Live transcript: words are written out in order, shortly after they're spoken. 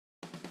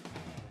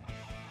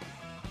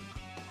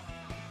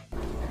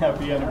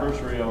Happy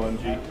anniversary,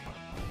 OMG.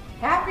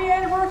 Happy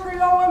anniversary,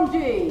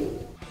 OMG.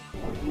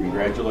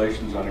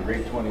 Congratulations on a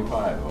great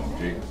 25,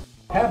 OMG.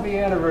 Happy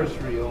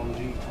anniversary,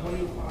 OMG.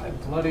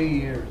 25 bloody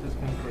years. It's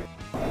been great.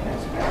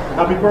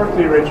 Happy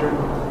birthday, Richard.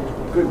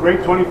 Good,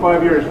 great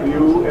 25 years for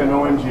you and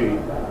OMG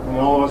and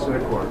all of us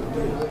at court.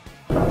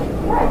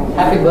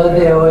 Happy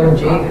birthday,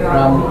 OMG,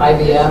 from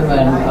IBM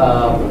and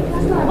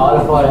all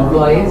of our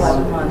employees.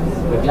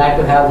 We're glad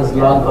to have this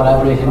long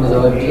collaboration with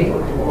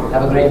OMG.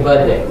 Have a great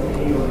birthday.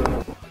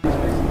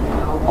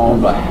 On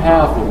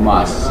behalf of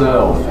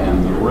myself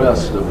and the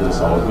rest of this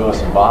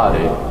august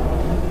body,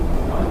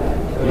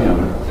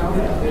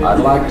 I'd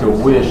like to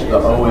wish the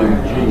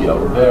OMG a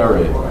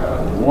very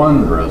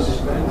wondrous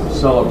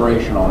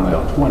celebration on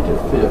their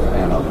 25th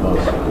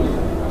anniversary.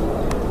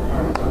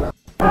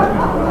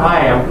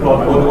 Hi, I'm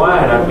Claude Boudoir,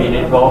 and I've been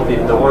involved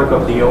in the work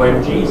of the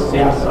OMG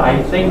since,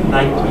 I think,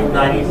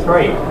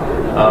 1993.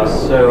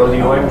 So the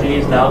OMG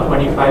is now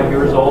 25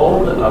 years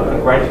old.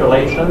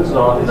 Congratulations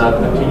on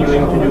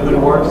continuing to do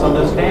good works on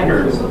the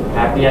standards.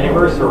 Happy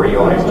anniversary,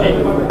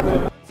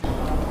 OMG.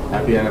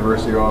 Happy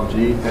anniversary,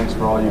 OMG. Thanks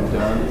for all you've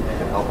done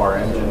to help our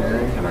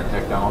engineering and our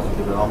technology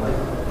development.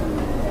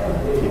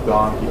 Keep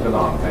on, keep it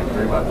on. Thank you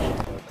very much.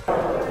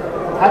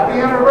 Happy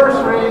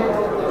anniversary,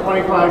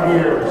 25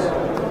 years.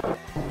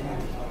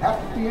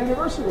 Happy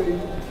anniversary.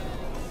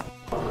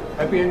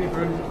 Happy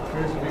anniversary.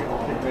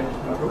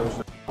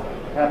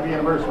 Happy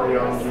anniversary,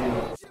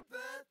 OMG.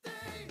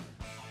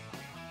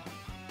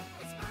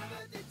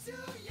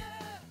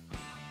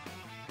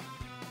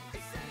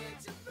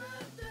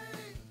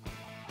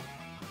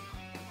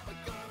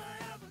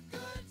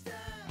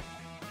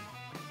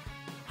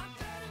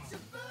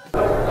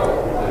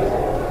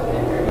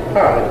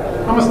 Hi,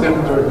 I'm a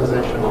standards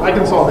organization. I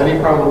can solve any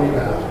problem you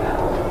have.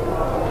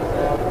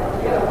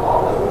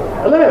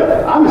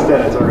 Hello, I'm a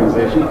standards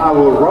organization. I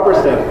will rubber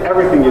stamp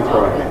everything you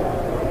throw at me.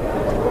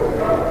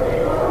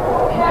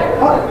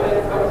 Hi,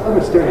 I'm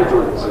a standards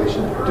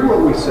organization. Do what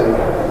we say.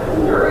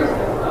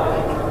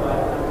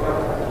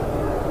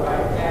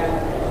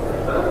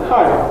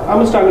 Hi,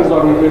 I'm a standards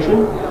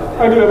organization.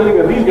 I do everything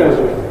that these guys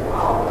do.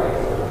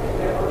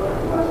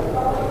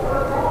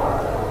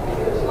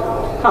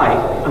 Hi,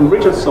 I'm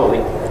Richard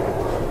Solly,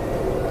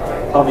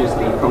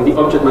 obviously from the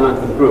Object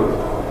Management Group,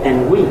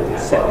 and we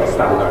set the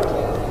standard.